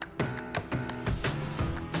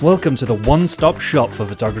Welcome to the one-stop shop for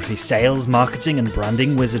photography sales, marketing and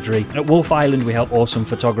branding wizardry. At Wolf Island, we help awesome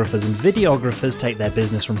photographers and videographers take their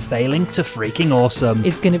business from failing to freaking awesome.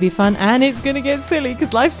 It's going to be fun and it's going to get silly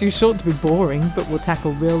because life's too short to be boring, but we'll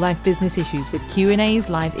tackle real-life business issues with Q&As,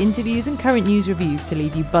 live interviews and current news reviews to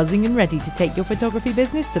leave you buzzing and ready to take your photography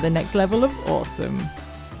business to the next level of awesome.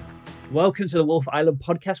 Welcome to the Wolf Island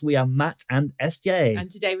podcast. We are Matt and SJ.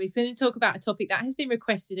 And today we're going to talk about a topic that has been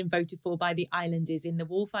requested and voted for by the Islanders in the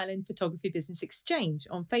Wolf Island Photography Business Exchange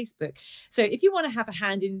on Facebook. So if you want to have a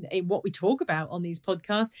hand in what we talk about on these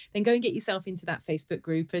podcasts, then go and get yourself into that Facebook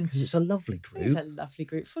group. And it's a lovely group. It's a lovely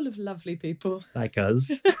group full of lovely people. Like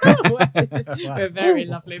us. We're very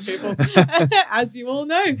lovely people, as you all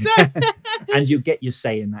know. So. And you get your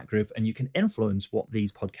say in that group and you can influence what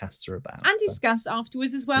these podcasts are about. And discuss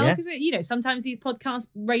afterwards as well. Because, sometimes these podcasts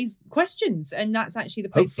raise questions and that's actually the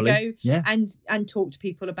place to go and talk to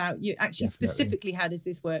people about you. Actually, specifically, how does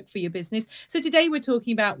this work for your business? So today we're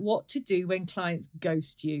talking about what to do when clients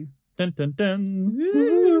ghost you. Dun, dun,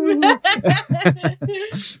 dun.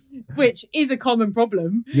 Which is a common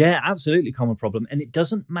problem. Yeah, absolutely common problem. And it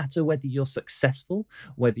doesn't matter whether you're successful,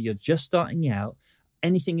 whether you're just starting out,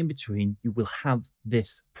 anything in between, you will have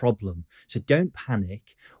this problem. So don't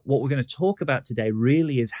panic. What we're going to talk about today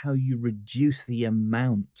really is how you reduce the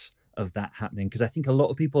amount of that happening. Because I think a lot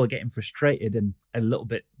of people are getting frustrated and a little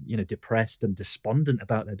bit, depressed and despondent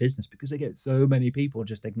about their business because they get so many people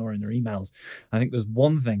just ignoring their emails. I think there's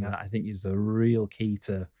one thing that I think is the real key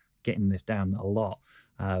to getting this down a lot.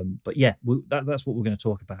 But that's what we're going to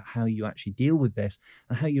talk about, how you actually deal with this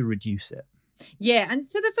and how you reduce it. Yeah, and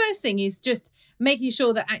so the first thing is just making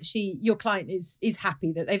sure that actually your client is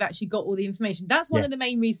happy, that they've actually got all the information. That's one of the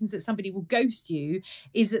main reasons that somebody will ghost you,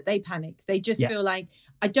 is that they panic. They just feel like,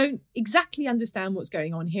 I don't exactly understand what's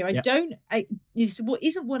going on here. This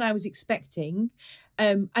isn't what I was expecting.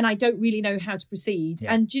 And I don't really know how to proceed.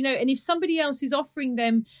 Yeah. And, and if somebody else is offering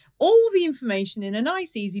them all the information in a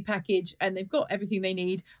nice, easy package and they've got everything they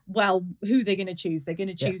need, well, who they're going to choose? They're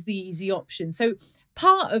going to choose the easy option. So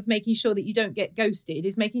part of making sure that you don't get ghosted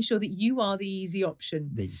is making sure that you are the easy option.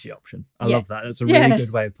 The easy option. I love that. That's a really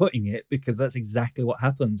good way of putting it, because that's exactly what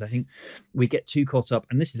happens. I think we get too caught up,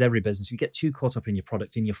 and this is every business, you get too caught up in your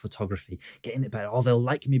product, in your photography, getting it better. Oh, they'll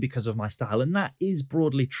like me because of my style. And that is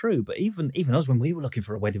broadly true. But even us, when we were looking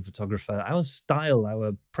for a wedding photographer, our style,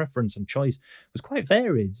 our preference and choice was quite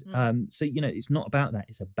varied. So, it's not about that.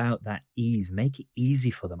 It's about that ease. Make it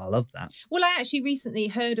easy for them. I love that. Well, I actually recently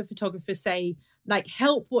heard a photographer say,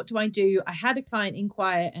 help, what do I do? I had a client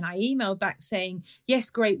inquire and I emailed back saying,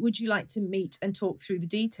 yes, great. Would you like to meet and talk through the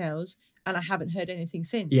details? And I haven't heard anything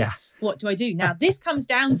since. Yeah. What do I do? Now, this comes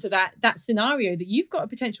down to that scenario that you've got a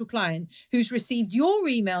potential client who's received your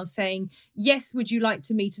email saying, yes, would you like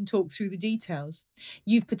to meet and talk through the details?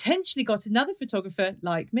 You've potentially got another photographer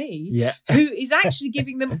like me who is actually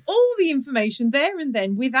giving them all the information there and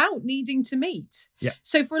then without needing to meet. Yeah.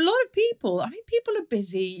 So for a lot of people, people are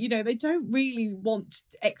busy. They don't really want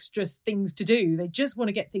extra things to do. They just want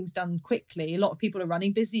to get things done quickly. A lot of people are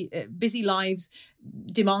running busy lives,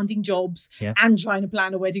 demanding jobs and trying to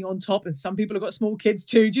plan a wedding on top. And some people have got small kids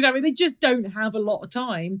too. Do you know? They just don't have a lot of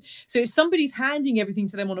time. So if somebody's handing everything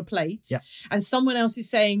to them on a plate and someone else is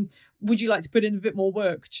saying, would you like to put in a bit more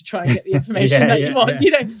work to try and get the information that you want?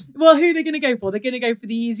 Well, who are they going to go for? They're going to go for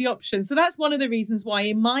the easy option. So that's one of the reasons why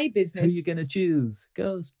in my business... Who are you going to choose?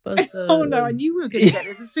 Ghostbusters. Oh, no, I knew we were going to get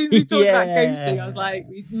this. As soon as we talked about ghosting, I was like,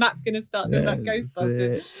 Matt's going to start doing about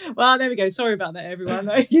Ghostbusters. Well, there we go. Sorry about that, everyone.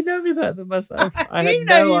 You know me better than myself. I had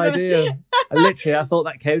no idea. I thought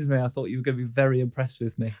that came to me. I thought you were going to be very impressed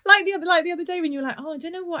with me. Like the other day when you were like, I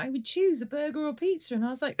don't know what I would choose, a burger or pizza. And I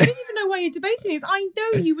was like, I don't even know why you're debating this. I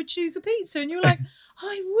know you would choose a pizza. And you were like,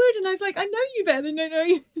 I would. And I was like, I know you better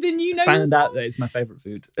than you know. Found out that it's my favourite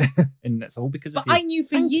food. And that's all because of you. But I knew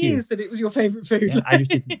for years that it was your favourite food. Yeah, I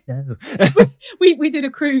just didn't know. we did a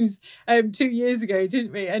cruise 2 years ago,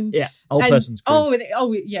 didn't we? And old person's cruise.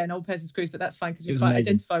 An old person's cruise, but that's fine because we quite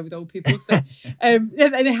identify with old people. So and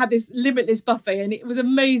they had this limitless buffet and it was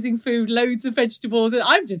amazing food, loads of vegetables. And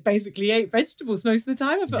I just basically ate vegetables most of the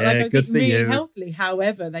time. I felt like I was eating really healthily.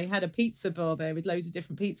 However, they had a pizza bar there with loads of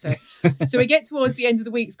different pizza. So we get towards the end of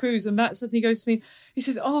the week's cruise and Matt suddenly goes to me, he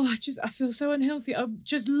says, I feel so unhealthy. I'm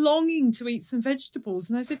just longing to eat some vegetables.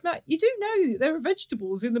 And I said, Matt, you do know that there are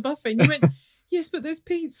vegetables in the buffet. And you went, yes, but there's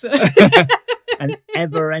pizza. An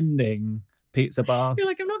ever-ending pizza bar. You're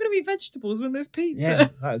like, I'm not going to eat vegetables when there's pizza. Yeah,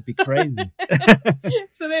 that would be crazy.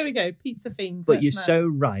 So there we go, pizza fiends. But you're so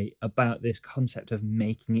right about this concept of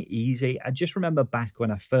making it easy. I just remember back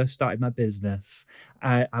when I first started my business,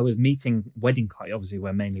 I was meeting wedding clients. Obviously,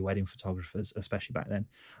 we're mainly wedding photographers, especially back then.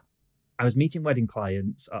 I was meeting wedding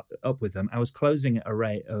clients up with them. I was closing at a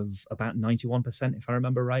rate of about 91%, if I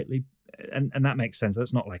remember rightly. And that makes sense.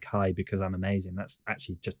 That's not like high because I'm amazing. That's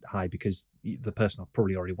actually just high because the person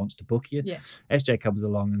probably already wants to book you. Yeah. SJ comes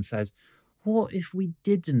along and says, what if we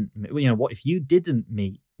didn't, what if you didn't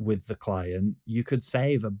meet with the client? You could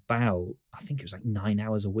save about, I think it was like 9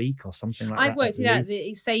 hours a week or something like that. I've worked it out that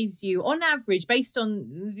it saves you, on average, based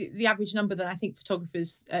on the average number that I think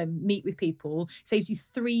photographers meet with people, saves you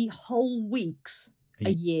 3 whole weeks a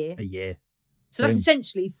year. A year. So that's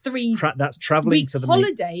essentially 3 that's traveling weeks to the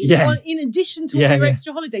holiday in addition to all your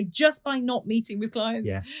extra holiday, just by not meeting with clients.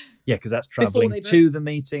 Yeah, because that's traveling to the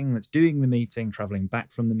meeting, that's doing the meeting, traveling back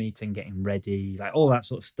from the meeting, getting ready, like all that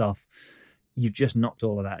sort of stuff. You've just knocked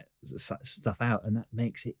all of that stuff out, and that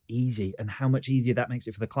makes it easy. And how much easier that makes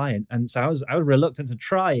it for the client. And so I was reluctant to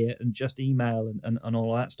try it and just email and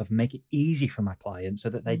all that stuff and make it easy for my clients so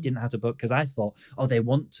that they didn't have to book, because I thought, they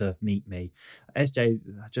want to meet me. SJ,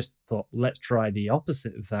 I just thought, let's try the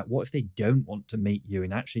opposite of that. What if they don't want to meet you?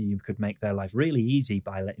 And actually you could make their life really easy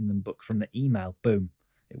by letting them book from the email. Boom,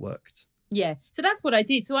 it worked. Yeah, so that's what I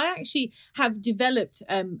did. So I actually have developed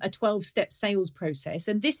a 12-step sales process.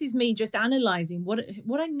 And this is me just analysing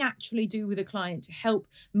what I naturally do with a client to help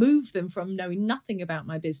move them from knowing nothing about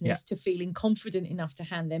my business to feeling confident enough to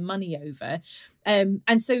hand their money over. And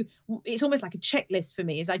so it's almost like a checklist for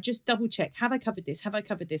me, is I just double check, have I covered this? Have I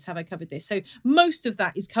covered this? Have I covered this? So most of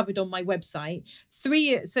that is covered on my website.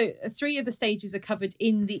 3 of the stages are covered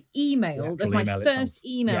in the email, my first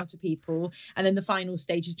email to people. And then the final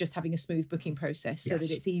stage is just having a smooth booking process so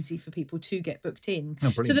that it's easy for people to get booked in.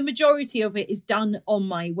 So the majority of it is done on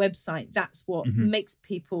my website. That's what makes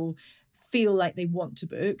people feel like they want to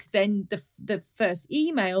book. Then the first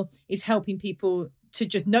email is helping people to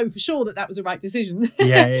just know for sure that was the right decision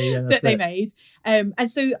that they made.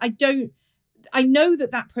 And so I know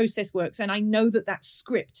that process works, and I know that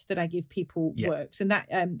script that I give people works, and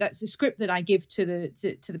that's the script that I give to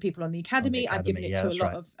the people on the academy. I've given it to a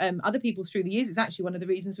lot of other people through the years. It's actually one of the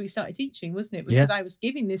reasons we started teaching, wasn't it? Was because I was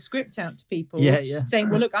giving this script out to people, saying,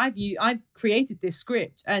 "Well, look, I've created this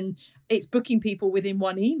script, and it's booking people within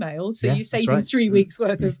one email, so you're saving 3 weeks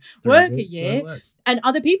worth of work a year." And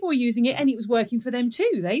other people were using it, and it was working for them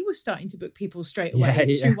too. They were starting to book people straight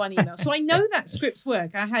away through one email. So I know that scripts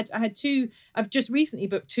work. I had 2. I've just recently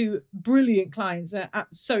booked 2 brilliant clients. I'm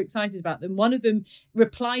so excited about them. One of them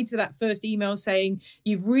replied to that first email saying,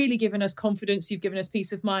 "You've really given us confidence. You've given us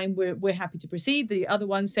peace of mind. We're happy to proceed." The other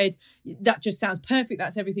one said, "That just sounds perfect.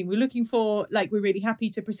 That's everything we're looking for. Like, we're really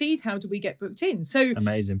happy to proceed. How do we get booked in?" So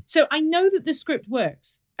amazing. So I know that the script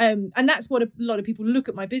works. And that's what a lot of people look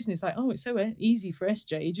at my business like, it's so easy for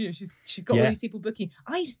SJ. You know, she's got all these people booking.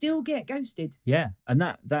 I still get ghosted. Yeah, and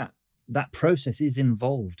that process is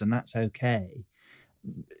involved, and that's okay.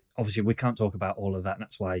 Obviously, we can't talk about all of that. And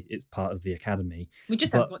that's why it's part of the academy. We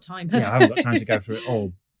just haven't got time. I haven't got time to go through it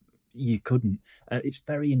all. You couldn't. It's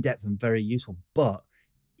very in depth and very useful. But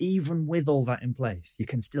even with all that in place, you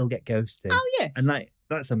can still get ghosted. Oh yeah, and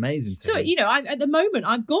that's amazing. So at the moment,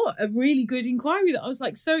 I've got a really good inquiry that I was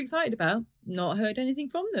like so excited about. Not heard anything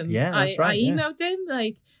from them. Yeah, that's right. I emailed them,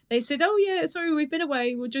 like they said, "Oh yeah, sorry, we've been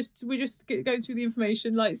away. We're just going through the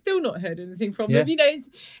information." Like, still not heard anything from them. You know,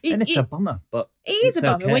 it's a bummer, but it is a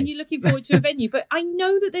bummer when you're looking forward to a venue. But I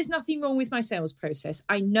know that there's nothing wrong with my sales process.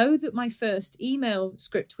 I know that my first email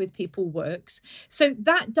script with people works. So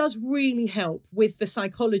that does really help with the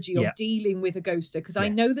psychology of dealing with a ghoster, because I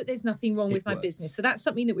know that there's nothing wrong with my business. So that's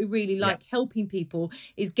something that we really like helping people,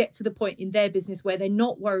 is get to the point in their business where they're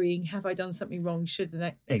not worrying, have I done something wrong? Shouldn't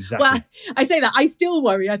I? Exactly. Well, I say that, I still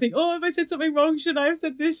worry. I think, have I said something wrong? Should I have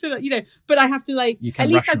said this? Should I? But I have to at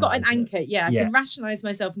least I've got an anchor. I can rationalize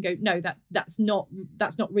myself and go, no, that's not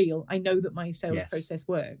real. I know that my sales process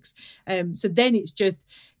works. So then it's just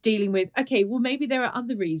dealing with, okay, well, maybe there are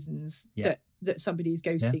other reasons that somebody is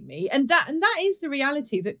ghosting me, and that is the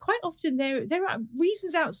reality, that quite often there are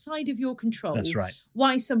reasons outside of your control. That's right.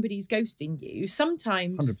 Why somebody's ghosting you.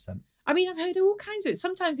 Sometimes 100%. I mean, I've heard all kinds of.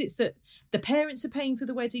 Sometimes it's that the parents are paying for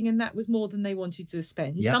the wedding and that was more than they wanted to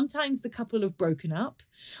spend. Yep. Sometimes the couple have broken up,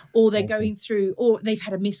 or they're Awful. going through, or they've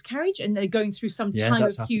had a miscarriage and they're going through some time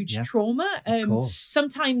of huge trauma. Of course.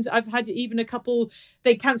 Sometimes I've had even a couple,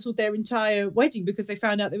 they cancelled their entire wedding because they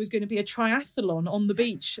found out there was going to be a triathlon on the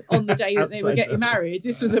beach on the day that they were getting married.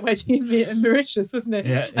 This was a wedding in Mauritius, wasn't it?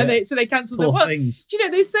 Yeah, and they cancelled it. Well, things. Do you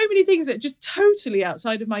know, there's so many things that are just totally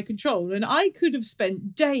outside of my control, and I could have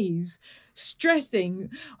spent days stressing,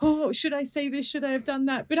 oh, should I say this, should I have done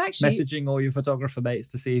that? But actually messaging all your photographer mates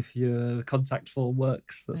to see if your contact form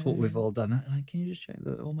works. That's what we've all done. Like, can you just check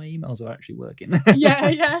that all my emails are actually working?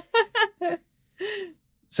 yeah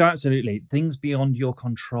So absolutely, things beyond your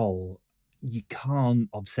control, you can't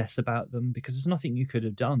obsess about them because there's nothing you could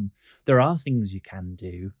have done. There are things you can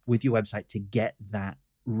do with your website to get that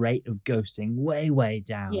rate of ghosting way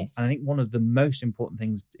down. Yes. And I think one of the most important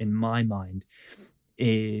things in my mind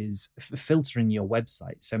is filtering your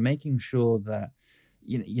website. So making sure that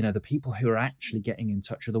you know the people who are actually getting in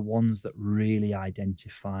touch are the ones that really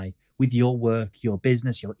identify with your work, your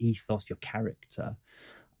business, your ethos, your character,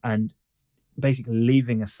 and basically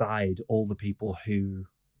leaving aside all the people who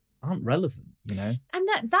aren't relevant, you know. And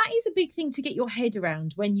that is a big thing to get your head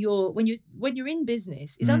around when you're in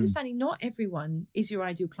business, is understanding not everyone is your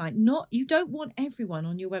ideal client. You don't want everyone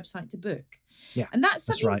on your website to book. Yeah, and that's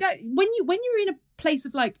something right. that when you're in a place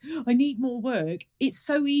of like, I need more work, it's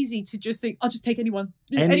so easy to just think, I'll just take anyone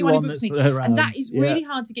who books me. Around. And that is really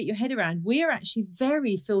hard to get your head around. We're actually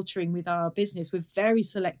very filtering with our business. We're very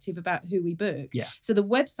selective about who we book. Yeah. So the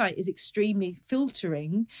website is extremely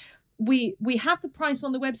filtering. We have the price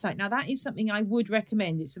on the website. Now, that is something I would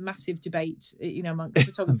recommend. It's a massive debate, amongst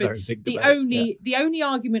photographers. Very big debate, The only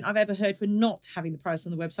argument I've ever heard for not having the price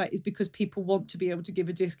on the website is because people want to be able to give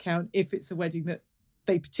a discount if it's a wedding that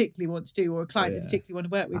they particularly want to do, or a client they particularly want to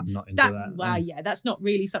work with. I'm not into that. Well, yeah, that's not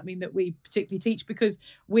really something that we particularly teach, because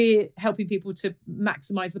we're helping people to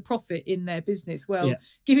maximize the profit in their business. Well,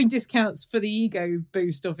 giving discounts for the ego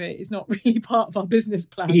boost of it is not really part of our business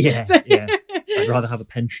plan. Yeah. I'd rather have a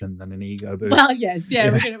pension than an ego boost. Well, yes,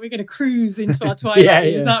 we're gonna cruise into our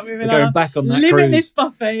twilight, aren't we? With we're going our back on that limitless cruise.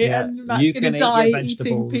 buffet, and Matt's going to die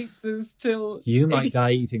eating pizzas till... You might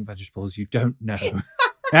die eating vegetables, you don't know.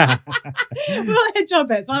 We'll hedge our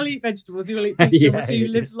bets. I'll eat vegetables. You'll eat pizza. We'll see who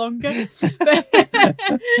lives longer.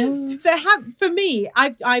 For me,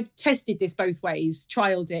 I've tested this both ways,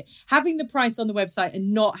 trialed it. Having the price on the website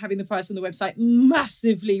and not having the price on the website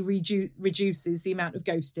massively reduces the amount of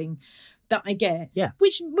ghosting that I get. Yeah.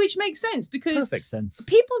 Which makes sense, because perfect sense.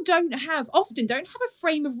 People often don't have a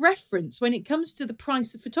frame of reference when it comes to the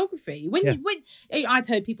price of photography. When I've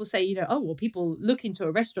heard people say, people look into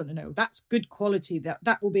a restaurant and know that's good quality,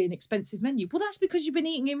 that will be an expensive menu. Well, that's because you've been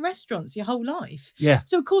eating in restaurants your whole life. Yeah.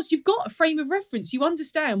 So of course you've got a frame of reference. You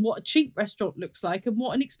understand what a cheap restaurant looks like and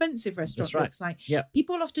what an expensive restaurant looks like. Yeah.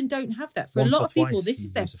 People often don't have that. For a lot of people, this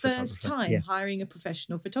is their first time hiring a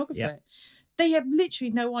professional photographer. Yeah. They have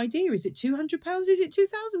literally no idea. Is it £200? Is it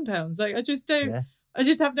 £2,000? Like, I just don't. Yeah. I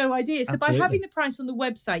just have no idea. So by having the price on the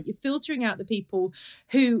website, you're filtering out the people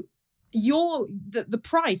who the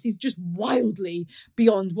price is just wildly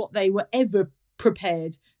beyond what they were ever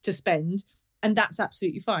prepared to spend. And that's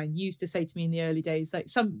absolutely fine. You used to say to me in the early days, like,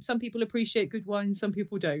 some people appreciate good wine, some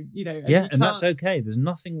people don't, and that's okay. There's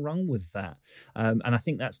nothing wrong with that. And I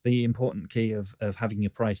think that's the important key of having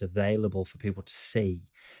your price available for people to see.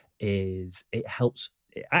 Is it helps.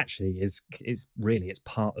 It actually is. It's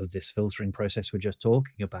part of this filtering process we're just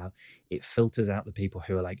talking about. It filters out the people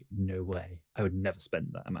who are like, no way, I would never spend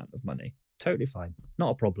that amount of money. Totally fine,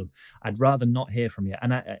 not a problem. I'd rather not hear from you.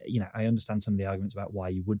 And I understand some of the arguments about why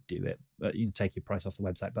you would do it, but take your price off the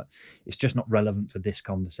website. But it's just not relevant for this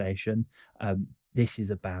conversation. This is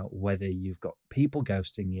about whether you've got people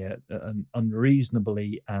ghosting you at an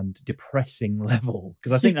unreasonably and depressing level.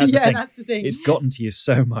 Because I think that's that's the thing. It's gotten to you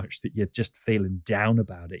so much that you're just feeling down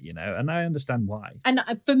about it, and I understand why. And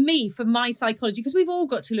for me, for my psychology, because we've all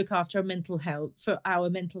got to look after our mental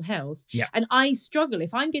health. Yeah. And I struggle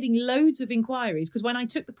if I'm getting loads of inquiries, because when I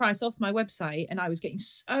took the price off my website and I was getting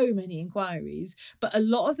so many inquiries, but a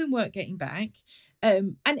lot of them weren't getting back.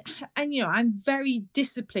 And I'm very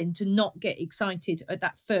disciplined to not get excited at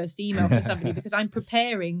that first email from somebody because I'm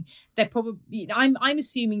preparing. They're probably, I'm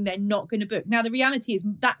assuming they're not going to book. Now, the reality is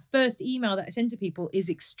that first email that I send to people is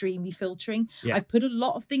extremely filtering. Yeah. I've put a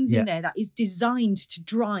lot of things in there that is designed to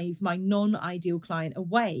drive my non-ideal client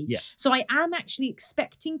away. Yeah. So I am actually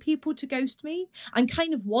expecting people to ghost me. I'm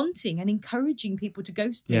kind of wanting and encouraging people to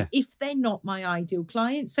ghost me if they're not my ideal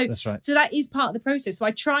client. So, that's right. So that is part of the process. So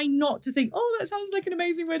I try not to think, oh, that sounds like an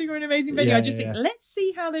amazing wedding or an amazing venue. Yeah, I just think, let's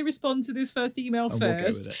see how they respond to this first email And we'll go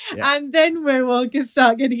first. with it. Yeah. And then we'll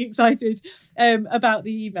start getting excited about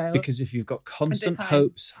the email. Because if you've got constant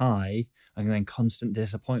hopes high and then constant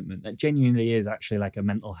disappointment, that genuinely is actually like a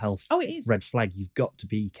mental health red flag. You've got to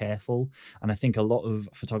be careful. And I think a lot of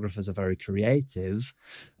photographers are very creative.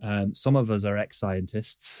 Some of us are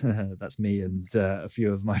ex-scientists. That's me and a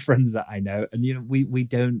few of my friends that I know. And, we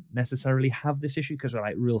don't necessarily have this issue because we're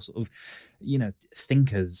like real sort of,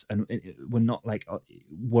 thinkers. And we're not like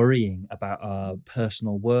worrying about our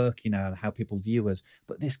personal work, and how people view us.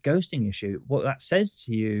 But this ghosting issue, what that says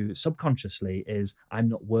to you subconsciously is, I'm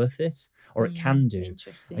not worth it. Or it can do.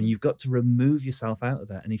 And you've got to remove yourself out of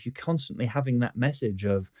that. And if you're constantly having that message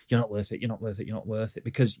of, you're not worth it, you're not worth it, you're not worth it,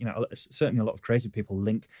 because, certainly a lot of creative people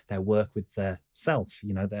link their work with their self,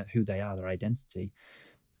 their who they are, their identity.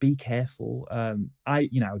 Be careful. I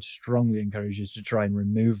would strongly encourage you to try and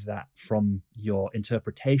remove that from your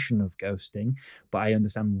interpretation of ghosting, but I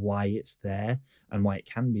understand why it's there and why it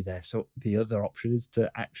can be there. So the other option is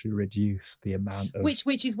to actually reduce the amount of which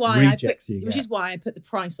is why I put the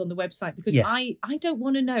price on the website, because I don't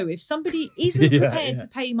want to know if somebody isn't prepared to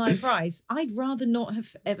pay my price. I'd rather not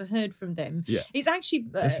have ever heard from them. It's actually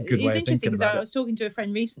it's interesting because I was talking to a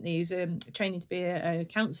friend recently who's training to be a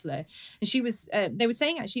counsellor, and she was they were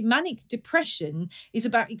saying actually manic depression is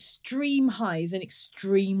about extreme highs and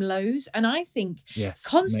extreme lows, and I think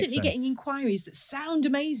constantly getting inquiries that sound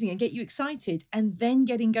amazing and get you excited, and then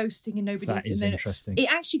getting ghosting and nobody. That is interesting.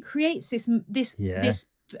 It actually creates this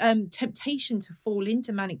temptation to fall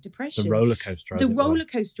into manic depression. The roller coaster.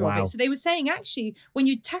 Of it. So they were saying actually, when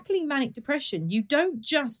you're tackling manic depression, you don't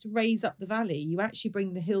just raise up the valley, you actually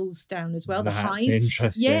bring the hills down as well. That's the highs.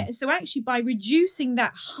 Interesting. Yeah. So actually, by reducing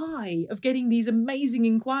that high of getting these amazing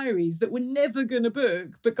inquiries that were never going to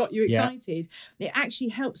book but got you excited, it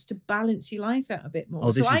actually helps to balance your life out a bit more.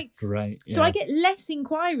 Oh, this is great. Yeah. So I get less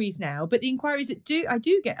inquiries now, but the inquiries that I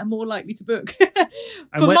do get are more likely to book.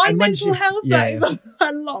 Mental health, that is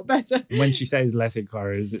a lot better. When she says less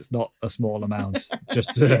inquiries, it's not a small amount.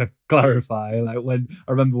 Just to clarify, like when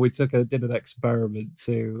I remember we did an experiment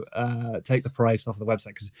to take the price off the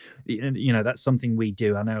website, because that's something we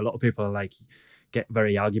do. I know a lot of people are like get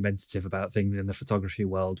very argumentative about things in the photography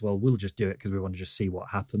world. Well, we'll just do it because we want to just see what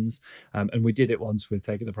happens. And we did it once with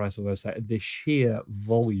taking the price of the website. The sheer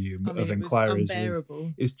volume of inquiries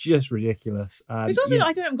is just ridiculous. It's also I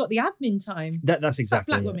haven't got the admin time. That's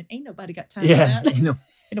exactly black woman. Ain't nobody got time for that.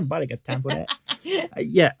 Ain't nobody got time for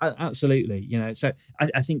that. Absolutely. So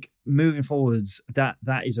I think moving forwards, that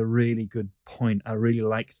is a really good point. I really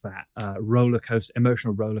liked that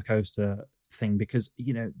emotional roller coaster thing, because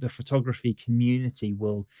the photography community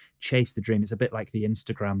will chase the dream. It's a bit like the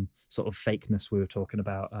Instagram sort of fakeness we were talking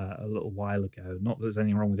about a little while ago. Not that there's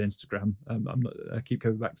anything wrong with Instagram. I keep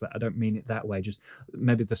coming back to that. I don't mean it that way. Just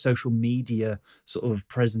maybe the social media sort of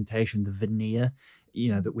presentation, the veneer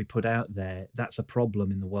that we put out there, that's a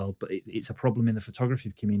problem in the world, but it's a problem in the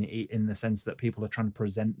photography community, in the sense that people are trying to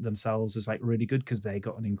present themselves as like really good because they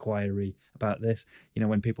got an inquiry about this.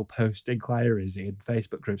 When people post inquiries in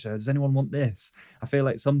Facebook groups, does anyone want this? I feel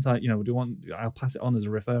like sometimes, I'll pass it on as a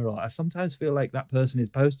referral. I sometimes feel like that person is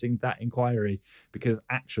posting that inquiry because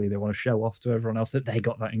actually they want to show off to everyone else that they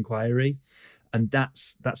got that inquiry. And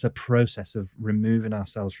that's a process of removing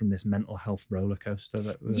ourselves from this mental health roller coaster.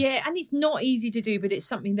 And it's not easy to do, but it's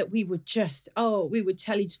something that we would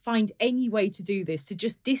tell you to find any way to do this, to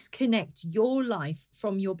just disconnect your life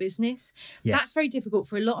from your business. Yes. That's very difficult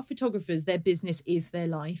for a lot of photographers. Their business is their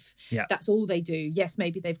life. Yeah. That's all they do. Yes,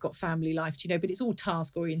 maybe they've got family life, but it's all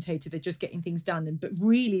task orientated. They're just getting things done. But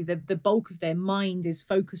really the bulk of their mind is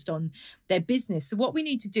focused on their business. So what we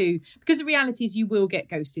need to do, because the reality is you will get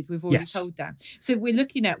ghosted. We've already told that. So we're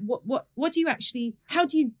looking at what do you actually, how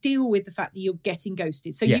do you deal with the fact that you're getting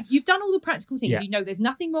ghosted? So you've done all the practical things. Yeah. There's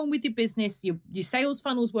nothing wrong with your business. Your sales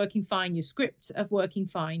funnel's working fine. Your scripts are working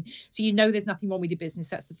fine. So there's nothing wrong with your business.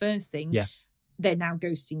 That's the first thing. Yeah. They're now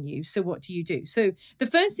ghosting you. So what do you do? So the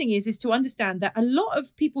first thing is to understand that a lot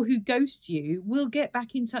of people who ghost you will get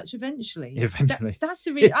back in touch eventually. That's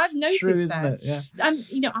the real. I've noticed true, that. Isn't it?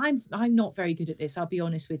 Yeah. I'm not very good at this. I'll be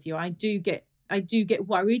honest with you. I do get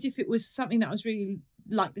worried if it was something that I was really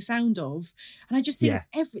like the sound of, and I just think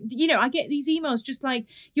I get these emails just like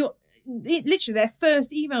literally their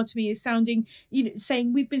first email to me is sounding,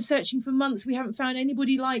 saying, we've been searching for months, we haven't found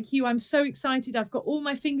anybody like you, I'm so excited, I've got all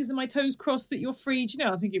my fingers and my toes crossed that you're free.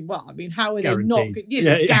 I'm thinking, well, I mean, how are guaranteed. they not?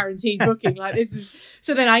 This is guaranteed booking. Like this is.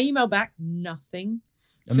 So then I email back, nothing.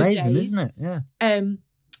 Amazing, isn't it? Yeah.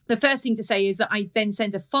 the first thing to say is that I then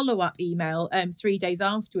send a follow-up email 3 days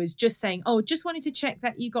afterwards, just saying, oh, just wanted to check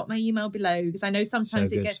that you got my email below, because I know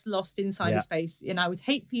sometimes it gets lost in cyberspace, and I would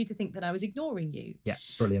hate for you to think that I was ignoring you. Yeah,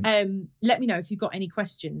 brilliant. Let me know if you've got any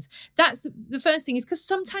questions. That's the first thing, is because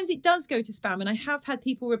sometimes it does go to spam, and I have had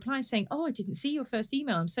people reply saying, oh, I didn't see your first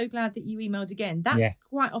email. I'm so glad that you emailed again. That's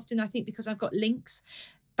quite often, I think, because I've got links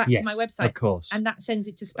back to my website, of course, and that sends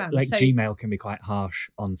it to spam. Like Gmail can be quite harsh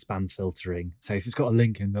on spam filtering. So if it's got a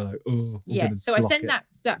link in, they're like, oh, so I send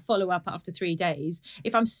that follow up after 3 days.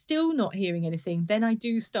 If I'm still not hearing anything, then I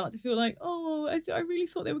do start to feel like, oh, I really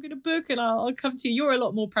thought they were going to book, and I'll come to you. You're a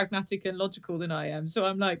lot more pragmatic and logical than I am, so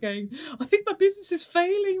I'm like going, I think my business is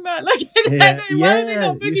failing, Matt. Like, why are they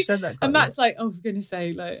not booking? And Matt's like, oh, for goodness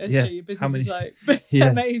sake, like, SJ, your business is like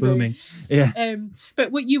amazing. Booming. Yeah.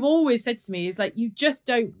 But what you've always said to me is like, you just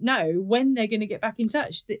don't know when they're going to get back in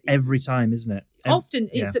touch. Every time, isn't it? Often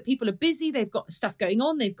it's that people are busy, they've got stuff going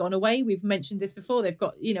on, they've gone away, we've mentioned this before, they've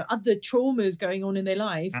got other traumas going on in their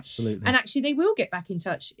life. Absolutely. And actually they will get back in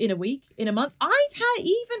touch in a week, in a month. I've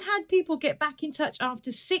even had people get back in touch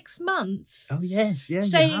after 6 months. Oh yes,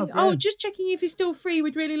 saying, just checking if you're still free,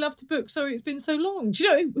 we'd really love to book, sorry it's been so long. Do you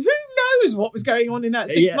know, who knows what was going on in that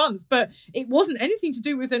 6 months? But it wasn't anything to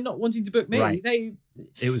do with them not wanting to book me. Right.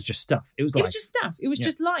 It was just stuff. It was just stuff. It was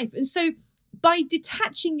just life. And so by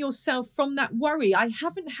detaching yourself from that worry, I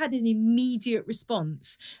haven't had an immediate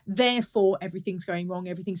response. Therefore, everything's going wrong,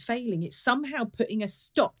 everything's failing. It's somehow putting a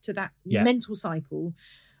stop to that mental cycle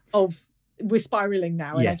of we're spiraling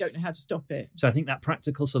now, and I don't know how to stop it. So I think that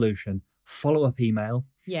practical solution, follow-up email.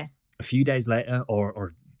 Yeah. A few days later,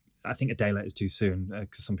 or I think a day later is too soon,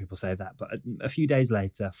 because some people say that, but a few days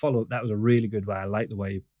later, follow up. That was a really good way. I like the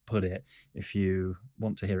way you put it. If you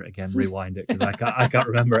want to hear it again, rewind it, because I can't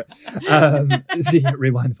remember it.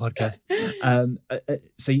 Rewind the podcast.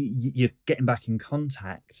 So you're getting back in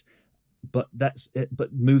contact, but that's it.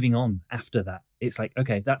 But moving on after that, it's like,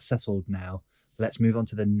 okay, that's settled now. Let's move on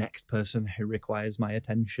to the next person who requires my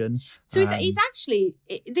attention. So it's actually,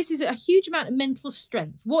 this is a huge amount of mental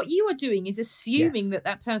strength. What you are doing is assuming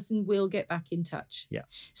that person will get back in touch. Yeah.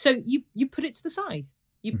 So you put it to the side.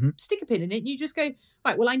 You stick a pin in it and you just go,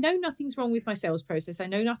 right, well, I know nothing's wrong with my sales process. I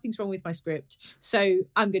know nothing's wrong with my script. So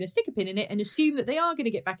I'm going to stick a pin in it and assume that they are going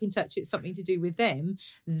to get back in touch. It's something to do with them.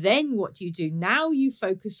 Then what do? Now you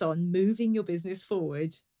focus on moving your business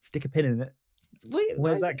forward. Stick a pin in it.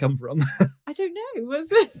 Where's that come from? I don't know.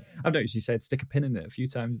 Was it? I've noticed you said stick a pin in it a few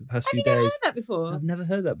times the past few days. Have you never heard that before? I've never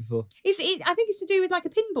heard that before. I think it's to do with like a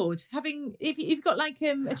pin board. If you've got like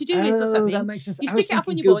a to-do list or something, that makes sense. You stick it up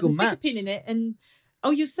on your board and stick a pin in it. And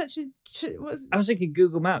you're such a. I was thinking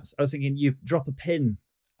Google Maps. I was thinking you drop a pin.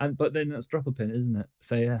 But then that's drop a pin, isn't it?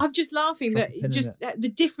 So yeah, I'm just laughing that just the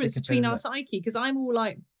difference between our psyche, because I'm all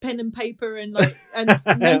like pen and paper and like and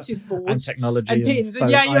notice boards and technology and pins and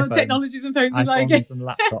you're on technologies and phones and like and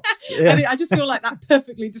laptops. Yeah. I just feel like that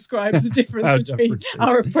perfectly describes the difference between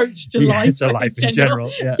our approach to life in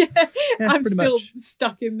general. Yeah. I'm still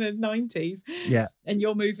stuck in the 90s. Yeah, and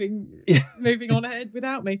you're moving on ahead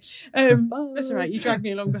without me. That's all right. You drag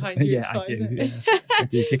me along behind you. Yeah, I do. I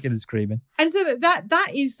do, kicking and screaming. And so that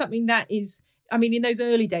is something that is, I mean, in those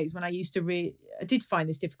early days when I used to I did find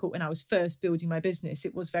this difficult when I was first building my business.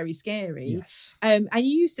 It was very scary. Yes. And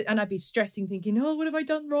I'd be stressing, thinking, what have I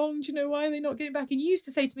done wrong? Do you know, why are they not getting back? And you used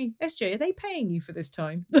to say to me, SJ, are they paying you for this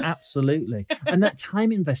time? Absolutely. And that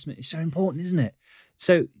time investment is so important, isn't it?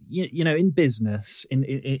 So, you know, in business,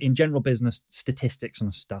 in general business statistics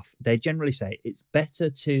and stuff, they generally say it's better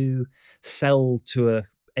to sell to a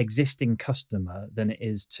existing customer than it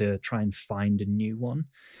is to try and find a new one.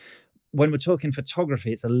 When we're talking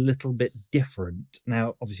photography, it's a little bit different.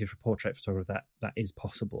 Now, obviously, for portrait photography, that is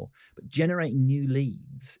possible. But generating new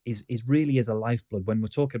leads is really a lifeblood when we're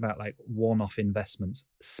talking about like one-off investments,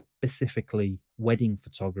 specifically wedding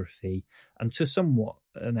photography, and to somewhat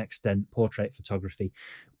an extent, portrait photography.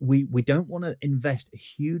 We don't want to invest a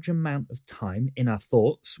huge amount of time in our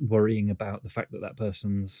thoughts, worrying about the fact that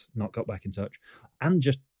person's not got back in touch, and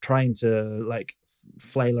just trying to like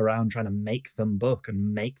flail around trying to make them book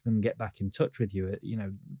and make them get back in touch with you,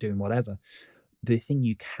 doing whatever. The thing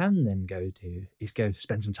you can then go do is go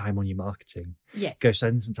spend some time on your marketing. Yes. Go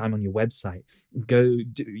spend some time on your website. Go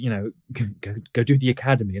do the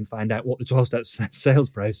academy and find out what the 12-step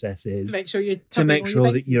sales process is. Make sure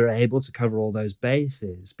that you're able to cover all those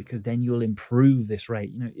bases, because then you'll improve this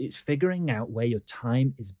rate. It's figuring out where your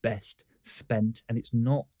time is best spent, and it's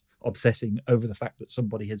not obsessing over the fact that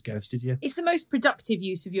somebody has ghosted you. It's the most productive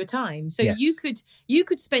use of your time. So Yes. you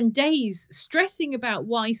could spend days stressing about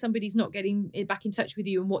why somebody's not getting back in touch with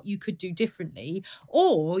you and what you could do differently,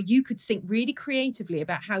 or you could think really creatively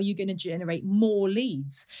about how you're going to generate more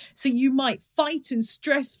leads. So you might fight and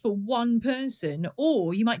stress for one person,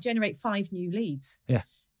 or you might generate 5 new leads. Yeah.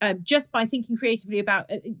 Just by thinking creatively about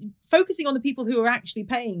focusing on the people who are actually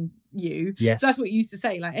paying you. Yes. So that's what you used to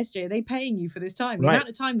say, like, SJ, are they paying you for this time? The Right. amount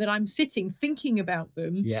of time that I'm sitting thinking about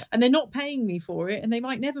them, Yeah. and they're not paying me for it, and they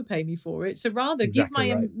might never pay me for it. So rather Exactly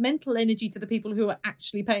give my right. mental energy to the people who are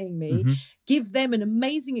actually paying me, Mhm. give them an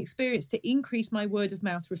amazing experience to increase my word of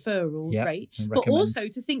mouth referral Yeah, rate, and but recommend. also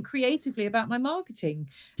to think creatively about my marketing,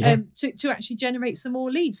 Yeah. to actually generate some more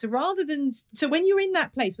leads. So rather than, so when you're in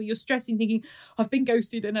that place where you're stressing, thinking, I've been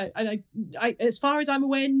ghosted, and I as far as I'm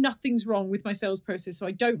aware, nothing's wrong with my sales process, so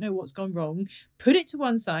I don't know what's gone wrong. Put it to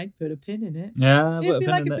one side, put a pin in it. Yeah, If put you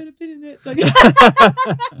a like pin a in it. pin in it. Like,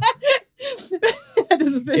 that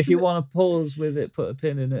doesn't fit. If you want to pause with it, put a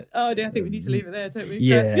pin in it. Oh, dear, I think we need to leave it there, don't we?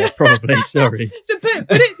 Yeah, probably. Sorry. So put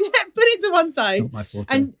it to one side. Not my forte.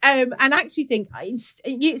 And actually think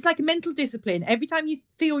it's like a mental discipline. Every time you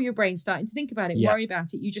feel your brain starting to think about it, Yeah. worry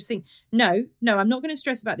about it, you just think, no, I'm not going to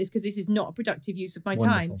stress about this because this is not a productive use of my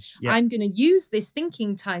time. Wonderful. Yeah. I'm going to use this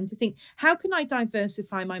thinking time to think, how can I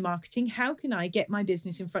diversify my marketing? How can I get my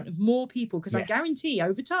business in front of more people? Because I Yes. guarantee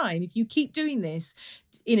over time, if you keep doing this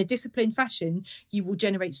in a disciplined fashion, you will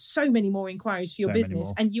generate so many more inquiries for your So many business,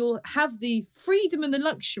 more. and you'll have the freedom and the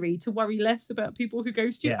luxury to worry less about people who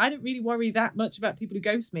ghost you. Yeah. I don't really worry that much about people who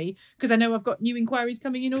ghost me because I know I've got new inquiries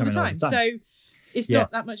coming in all the time. So it's Yeah.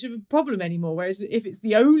 not that much of a problem anymore. Whereas if it's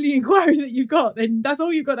the only inquiry that you've got, then that's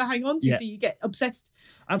all you've got to hang on to. Yeah. So you get obsessed.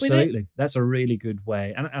 Absolutely. That's a really good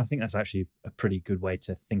way. And I think that's actually a pretty good way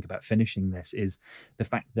to think about finishing this, is the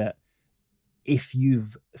fact that if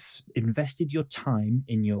you've invested your time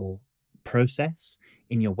in your process,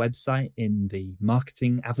 in your website, in the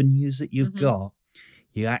marketing avenues that you've Mhm. got,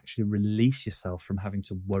 you actually release yourself from having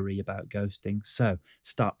to worry about ghosting. So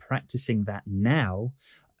start practicing that now.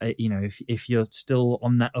 If you're still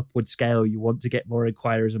on that upward scale, you want to get more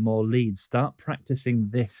inquiries and more leads, start practicing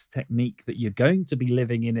this technique that you're going to be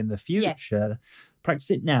living in the future. Yes.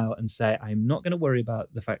 Practice it now and say, I'm not going to worry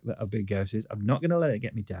about the fact that I've been ghosted. I'm not going to let it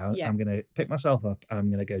get me down. Yeah. I'm going to pick myself up and I'm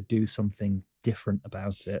going to go do something different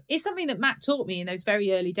about it. It's something that Matt taught me in those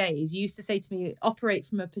very early days. He used to say to me, operate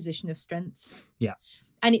from a position of strength. Yeah.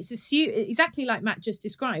 And it's exactly like Matt just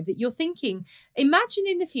described, that you're thinking, imagine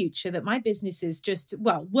in the future that my business is just,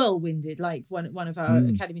 whirlwinded, like one of our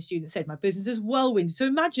academy students said, my business is whirlwinded. So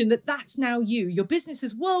imagine that that's now you. Your business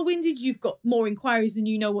is whirlwinded. You've got more inquiries than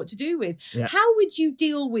you know what to do with. Yeah. How would you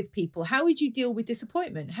deal with people? How would you deal with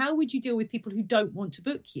disappointment? How would you deal with people who don't want to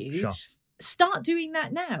book you? Sure. Start doing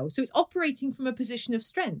that now. So it's operating from a position of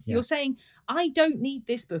strength. Yeah. You're saying, I don't need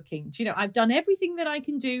this booking. Do you know, I've done everything that I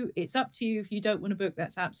can do. It's up to you. If you don't want to book,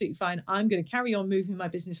 that's absolutely fine. I'm going to carry on moving my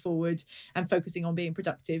business forward and focusing on being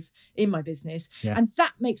productive in my business. Yeah. And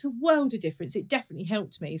that makes a world of difference. It definitely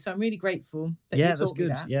helped me. So I'm really grateful that you That's taught me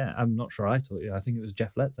good. that. Yeah, I'm not sure I taught you. I think it was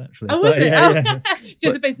Jeff Letts, actually. Oh, was But it? yeah.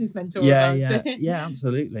 Just a business mentor Yeah, of ours. yeah,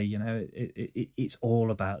 absolutely. It's all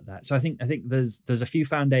about that. So I think there's a few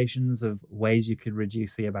foundations of ways you could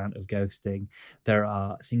reduce the amount of ghosting. There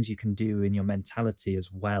are things you can do in your mentality as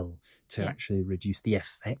well to actually reduce the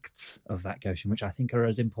effects of that ghosting, which I think are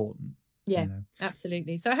as important. Yeah,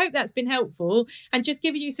 absolutely. So I hope that's been helpful and just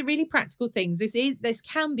giving you some really practical things. This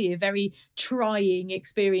can be a very trying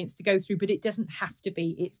experience to go through, but it doesn't have to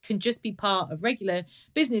be. It can just be part of regular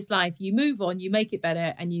business life. You move on, you make it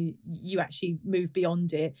better, and you actually move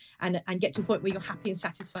beyond it and get to a point where you're happy and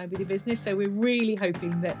satisfied with your business. So we're really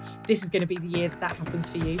hoping that this is going to be the year that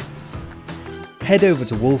happens for you. Head over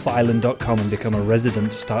to wolfisland.com and become a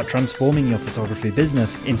resident to start transforming your photography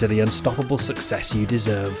business into the unstoppable success you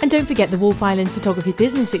deserve. And don't forget the Wolf Island Photography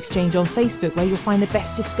Business Exchange on Facebook, where you'll find the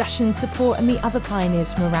best discussion, support and meet other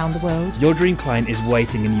pioneers from around the world. Your dream client is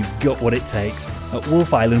waiting and you've got what it takes. At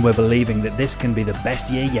Wolf Island, we're believing that this can be the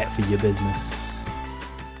best year yet for your business.